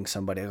of greeting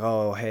somebody. Like,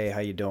 oh, hey, how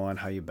you doing?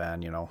 How you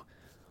been? You know,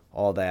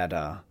 all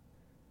that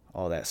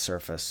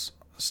surface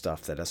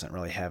stuff that doesn't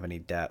really have any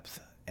depth.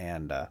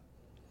 And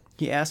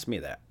he asked me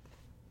that.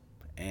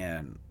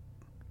 And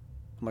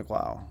I'm like,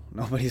 wow,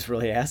 nobody's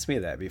really asked me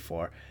that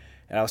before.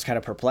 And I was kind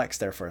of perplexed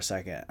there for a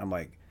second. I'm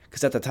like,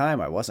 because at the time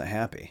I wasn't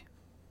happy.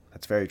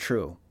 That's very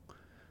true.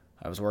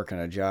 I was working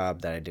a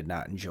job that I did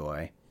not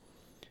enjoy.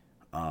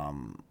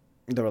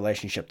 The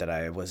relationship that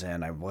I was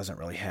in, I wasn't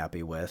really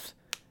happy with.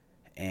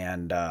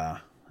 And I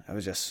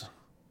was just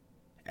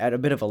at a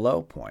bit of a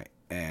low point.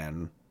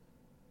 And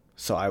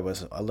so I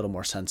was a little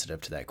more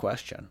sensitive to that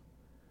question.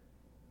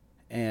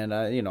 And,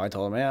 I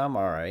told him, yeah, I'm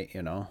all right,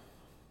 I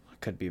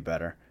could be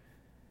better.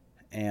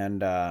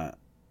 And,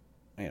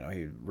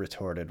 he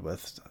retorted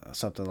with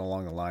something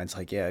along the lines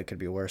like, yeah, it could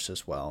be worse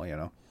as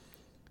well,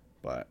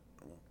 But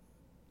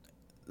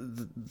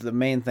the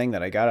main thing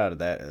that I got out of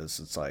that is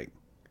it's like,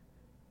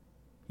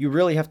 you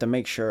really have to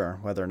make sure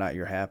whether or not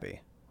you're happy.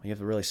 You have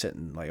to really sit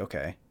and like,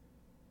 okay,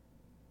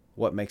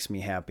 what makes me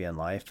happy in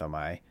life? Am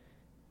I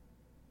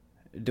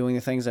doing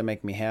the things that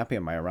make me happy?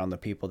 Am I around the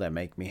people that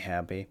make me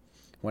happy?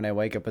 When I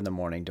wake up in the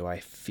morning, do I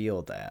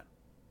feel that?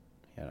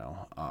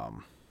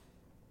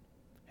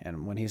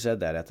 And when he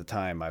said that at the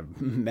time,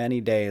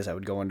 many days I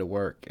would go into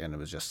work and it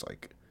was just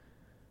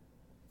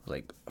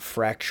like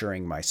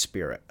fracturing my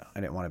spirit. I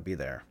didn't want to be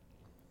there.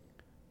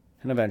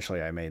 And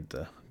eventually I made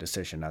the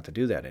decision not to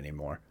do that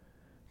anymore,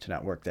 to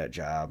not work that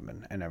job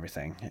and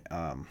everything.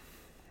 And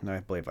I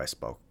believe I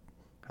spoke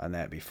on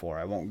that before.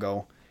 I won't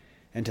go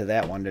into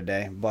that one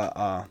today,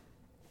 but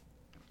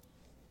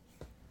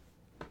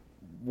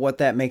what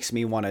that makes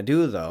me want to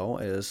do, though,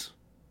 is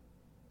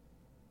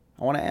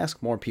I want to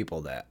ask more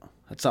people that.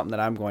 That's something that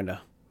I'm going to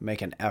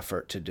make an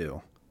effort to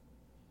do.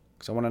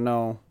 Because I want to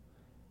know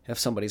if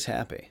somebody's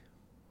happy.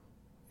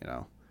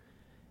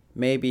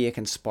 Maybe it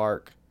can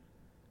spark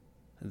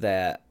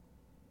that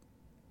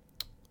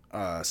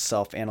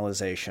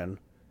self-analyzation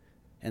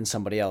in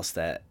somebody else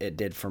that it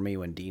did for me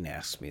when Dean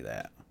asked me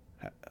that.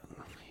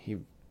 He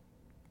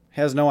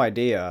has no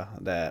idea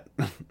that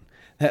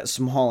that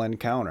small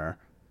encounter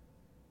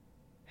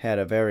had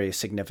a very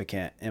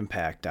significant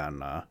impact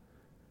on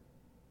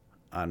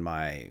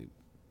my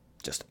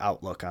just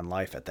outlook on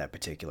life at that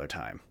particular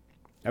time.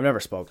 I've never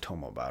spoke to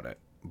him about it,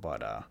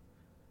 but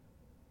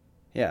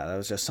yeah, that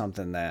was just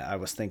something that I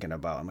was thinking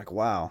about. I'm like,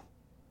 wow,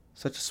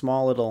 such a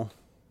small little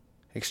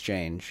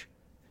exchange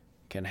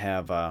can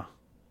have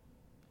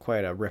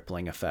quite a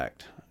rippling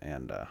effect,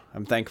 and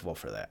I'm thankful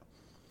for that.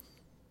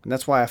 And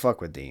that's why I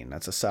fuck with Dean.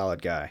 That's a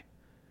solid guy.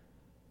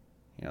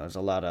 There's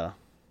a lot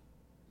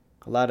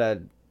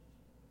of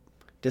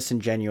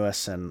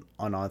disingenuous and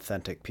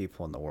unauthentic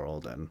people in the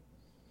world, and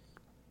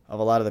of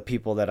a lot of the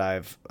people that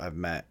I've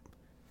met,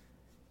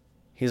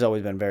 he's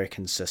always been very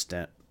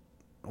consistent,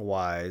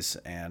 wise,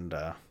 and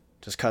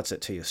just cuts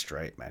it to you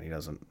straight, man.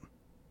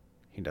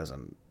 He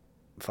doesn't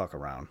fuck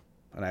around,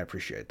 and I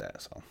appreciate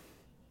that.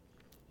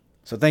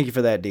 So thank you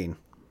for that, Dean.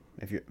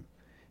 If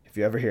if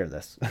you ever hear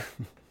this. I'm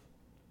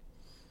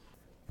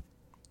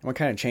gonna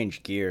kind of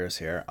change gears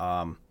here.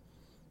 I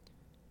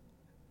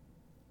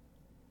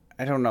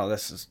don't know.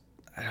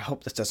 I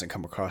hope this doesn't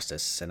come across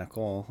as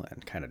cynical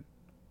and kind of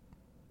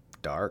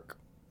dark,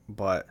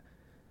 but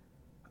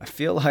I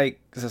feel like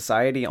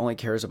society only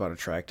cares about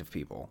attractive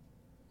people.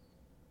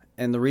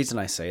 And the reason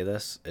I say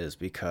this is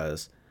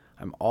because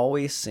I'm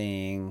always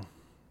seeing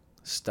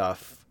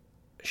stuff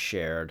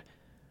shared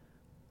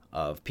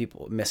of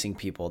missing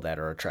people that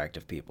are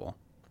attractive people.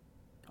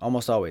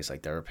 Almost always,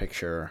 like, there's a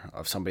picture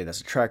of somebody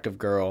that's an attractive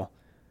girl.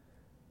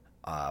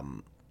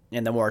 And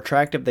the more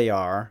attractive they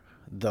are,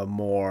 the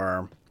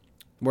more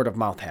word of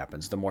mouth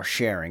happens, the more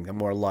sharing, the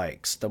more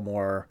likes, the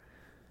more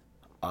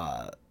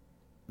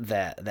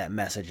that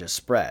message is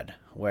spread.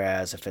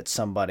 Whereas if it's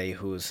somebody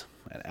who's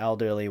an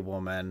elderly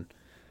woman,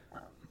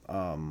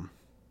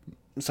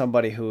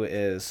 somebody who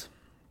is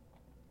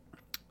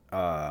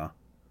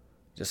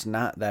just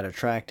not that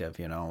attractive,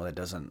 that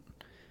doesn't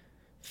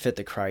fit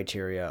the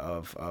criteria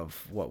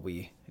of what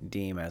we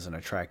deem as an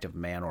attractive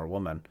man or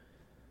woman,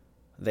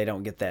 they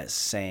don't get that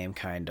same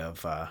kind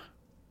of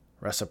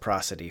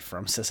reciprocity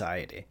from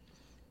society.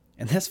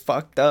 And that's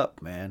fucked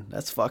up, man.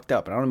 That's fucked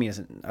up. And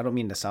I don't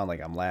mean to sound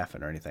like I'm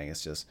laughing or anything.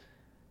 It's just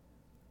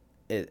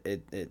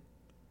it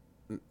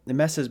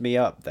messes me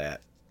up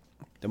that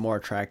the more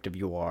attractive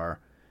you are,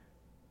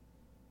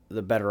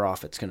 the better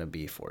off it's going to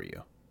be for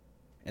you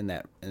in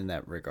that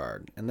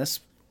regard. And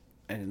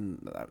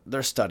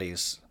there's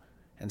studies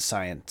and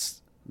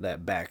science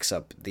that backs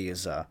up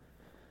these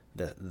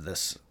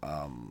this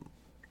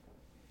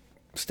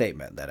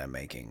statement that I'm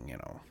making.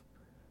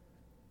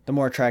 The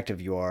more attractive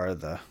you are,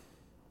 the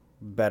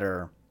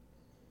better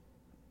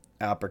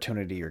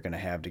opportunity you're going to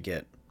have to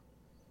get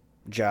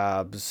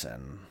jobs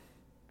and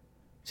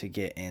to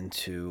get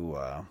into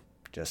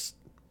just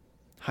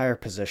higher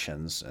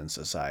positions in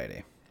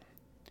society.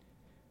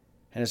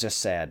 And it's just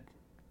sad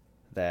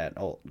that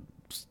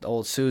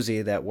old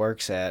Susie that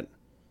works at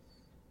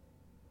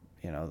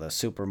the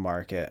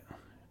supermarket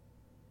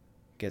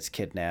gets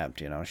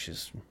kidnapped.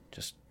 She's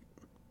just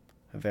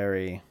a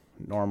very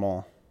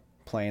normal,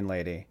 plain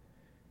lady,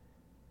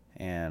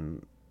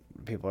 and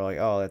people are like,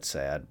 "Oh, that's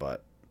sad,"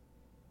 but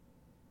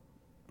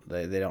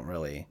they don't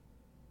really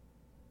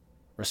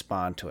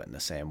respond to it in the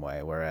same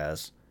way.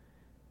 Whereas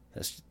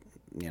this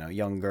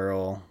young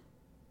girl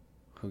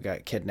who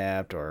got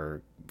kidnapped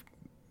or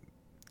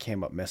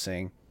came up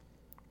missing,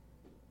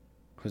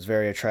 who's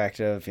very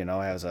attractive,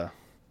 has a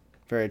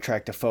very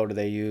attractive photo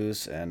they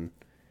use, and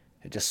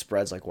it just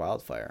spreads like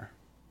wildfire.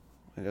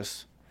 I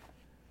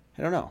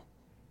don't know.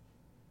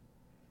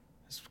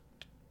 It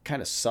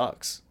kind of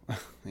sucks,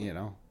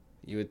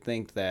 You would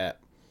think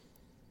that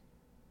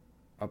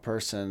a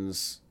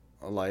person's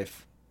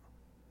life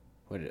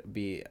would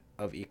be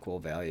of equal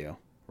value,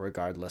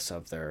 regardless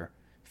of their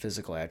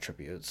physical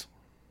attributes.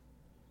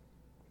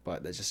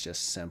 But that's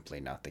just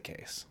simply not the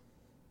case.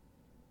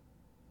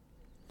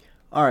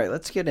 All right,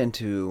 let's get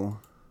into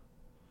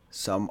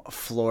some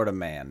Florida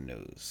man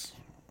news.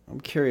 I'm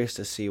curious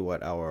to see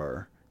what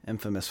our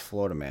infamous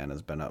Florida man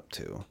has been up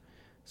to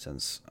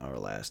since our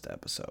last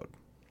episode.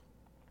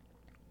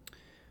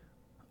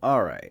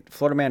 All right,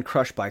 Florida man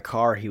crushed by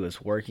car he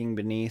was working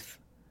beneath.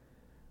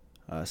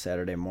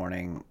 Saturday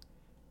morning,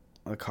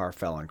 the car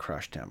fell and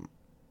crushed him.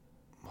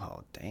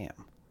 Oh,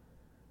 damn.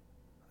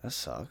 That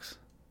sucks.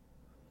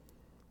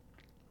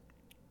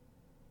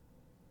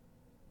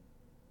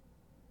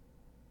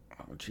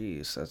 Oh,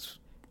 geez. That's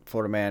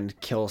Florida man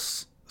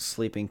kills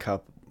sleeping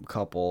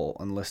couple,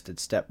 enlisted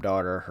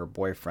stepdaughter, her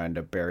boyfriend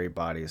to bury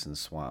bodies in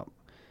swamp.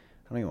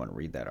 I don't even want to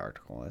read that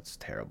article. That's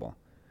terrible.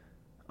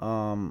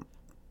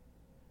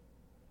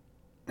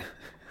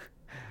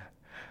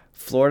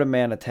 Florida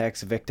man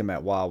attacks victim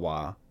at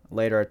Wawa.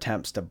 Later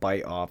attempts to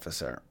bite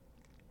officer.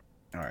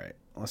 All right,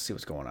 let's see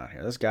what's going on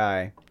here. This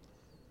guy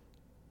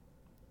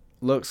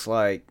looks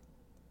like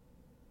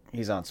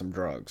he's on some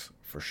drugs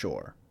for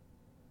sure.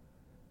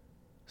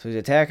 So he's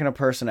attacking a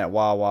person at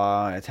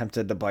Wawa,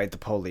 attempted to bite the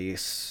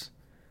police.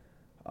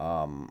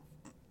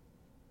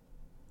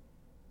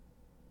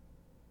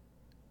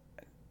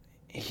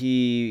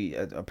 He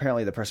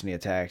apparently the person he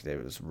attacked,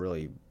 it was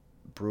really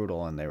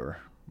brutal and they were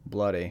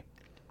bloody.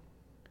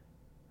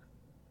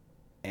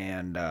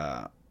 And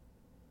I'm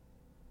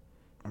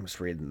just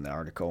reading the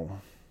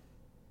article.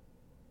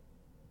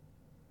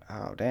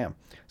 Oh, damn.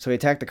 So he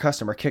attacked the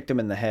customer, kicked him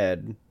in the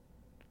head.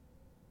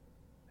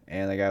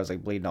 And the guy was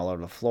like bleeding all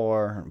over the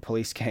floor. And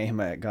police came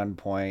at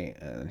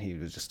gunpoint, and he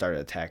just started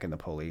attacking the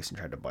police and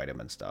tried to bite him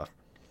and stuff.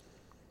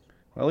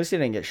 Well, at least he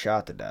didn't get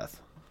shot to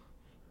death.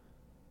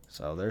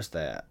 So there's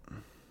that.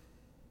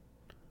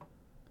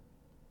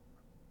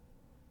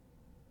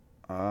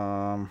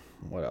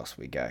 What else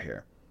we got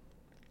here?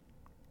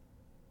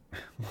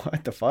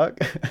 What the fuck?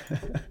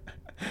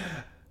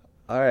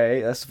 All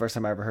right, that's the first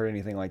time I ever heard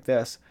anything like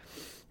this.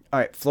 All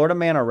right, Florida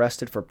man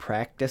arrested for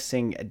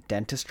practicing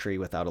dentistry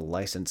without a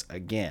license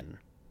again.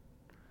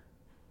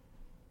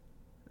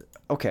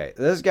 Okay,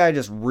 this guy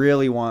just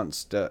really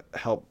wants to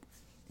help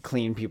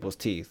clean people's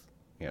teeth,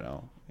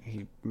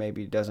 He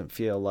maybe doesn't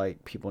feel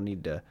like people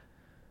need to.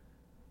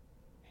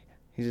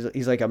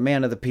 He's like a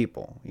man of the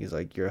people. He's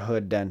like your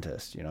hood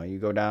dentist. You know, you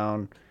go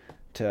down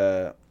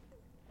to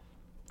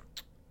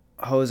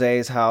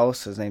Jose's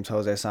house. His name's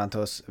Jose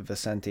Santos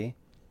Vicente.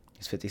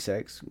 He's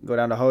 56. Go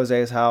down to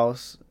Jose's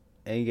house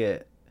and you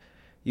get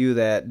you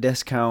that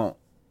discount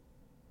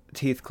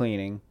teeth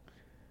cleaning,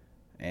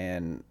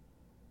 and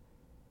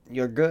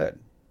you're good.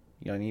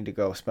 You don't need to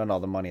go spend all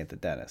the money at the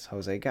dentist.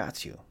 Jose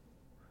got you.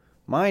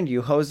 Mind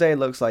you, Jose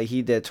looks like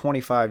he did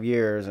 25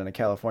 years in a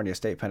California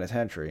state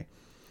penitentiary,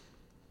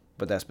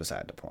 but that's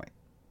beside the point.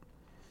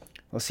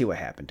 We'll see what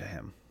happened to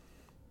him.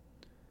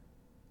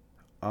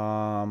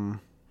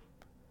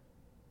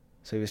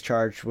 So he was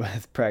charged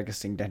with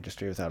practicing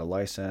dentistry without a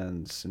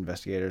license.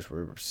 Investigators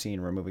were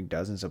seen removing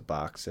dozens of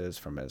boxes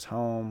from his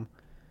home.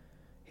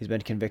 He's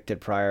been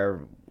convicted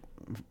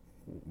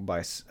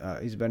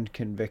he's been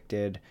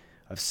convicted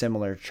of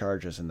similar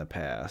charges in the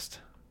past.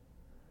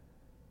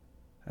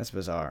 That's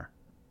bizarre.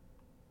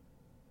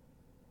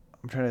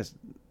 I'm trying to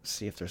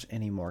see if there's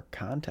any more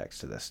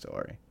context to this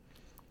story.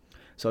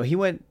 So he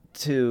went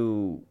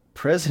to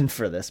prison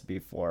for this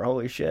before.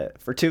 Holy shit.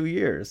 For 2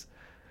 years.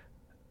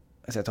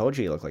 As I told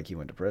you, he looked like he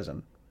went to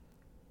prison.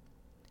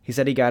 He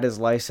said he got his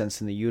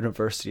license in the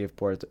University of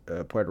Puerto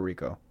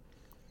Rico.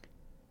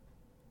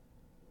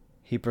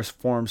 He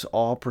performs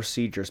all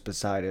procedures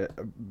besides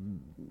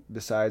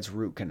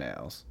root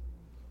canals.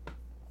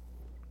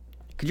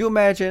 Could you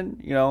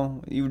imagine,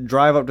 you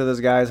drive up to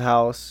this guy's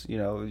house,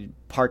 you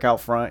park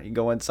out front, you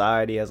go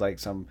inside, he has like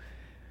some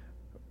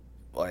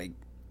like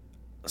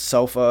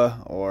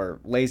sofa or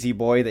lazy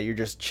boy that you're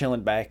just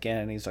chilling back in,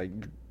 and he's like,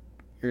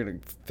 you're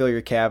going to fill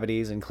your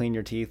cavities and clean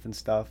your teeth and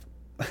stuff.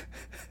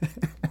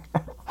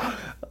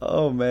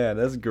 Oh man,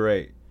 that's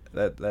great.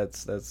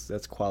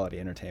 That's quality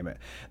entertainment.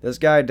 This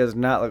guy does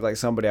not look like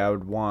somebody I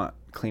would want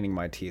cleaning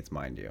my teeth,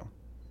 mind you.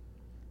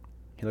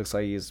 He looks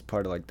like he's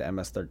part of like the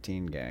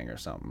MS-13 gang or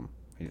something,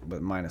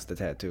 but minus the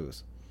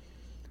tattoos.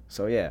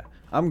 So yeah,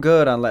 I'm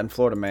good on letting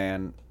Florida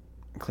man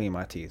clean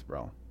my teeth,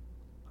 bro.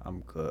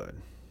 I'm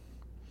good.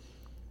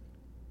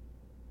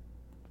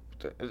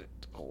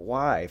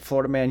 Why?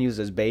 Florida man used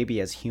his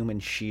baby as human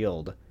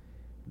shield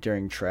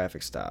during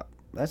traffic stop.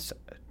 That's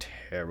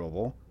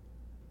terrible.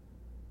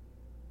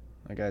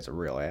 That guy's a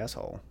real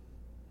asshole.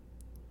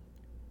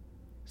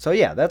 So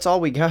yeah, that's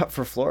all we got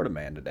for Florida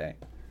man today.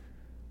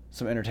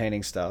 Some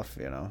entertaining stuff,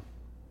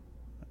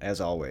 As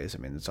always,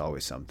 it's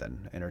always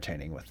something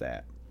entertaining with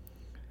that.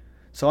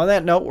 So on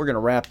that note, we're going to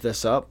wrap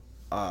this up.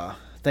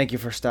 Thank you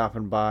for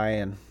stopping by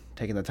and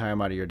taking the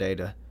time out of your day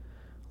to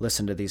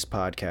listen to these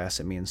podcasts.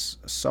 It means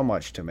so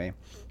much to me.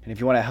 And if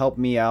you want to help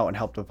me out and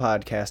help the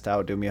podcast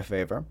out, do me a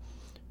favor.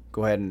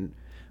 Go ahead and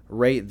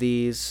rate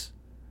these.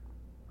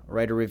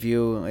 Write a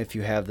review if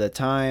you have the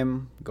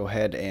time. Go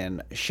ahead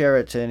and share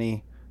it to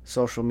any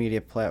social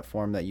media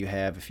platform that you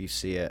have if you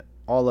see it.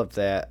 All of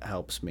that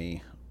helps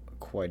me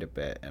quite a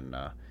bit, and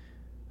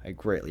I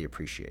greatly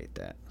appreciate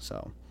that.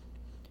 So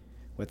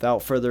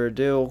without further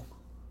ado,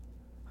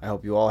 I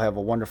hope you all have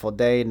a wonderful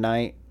day,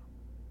 night,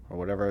 or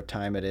whatever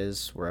time it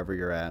is, wherever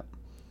you're at,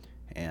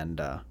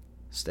 and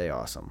stay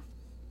awesome.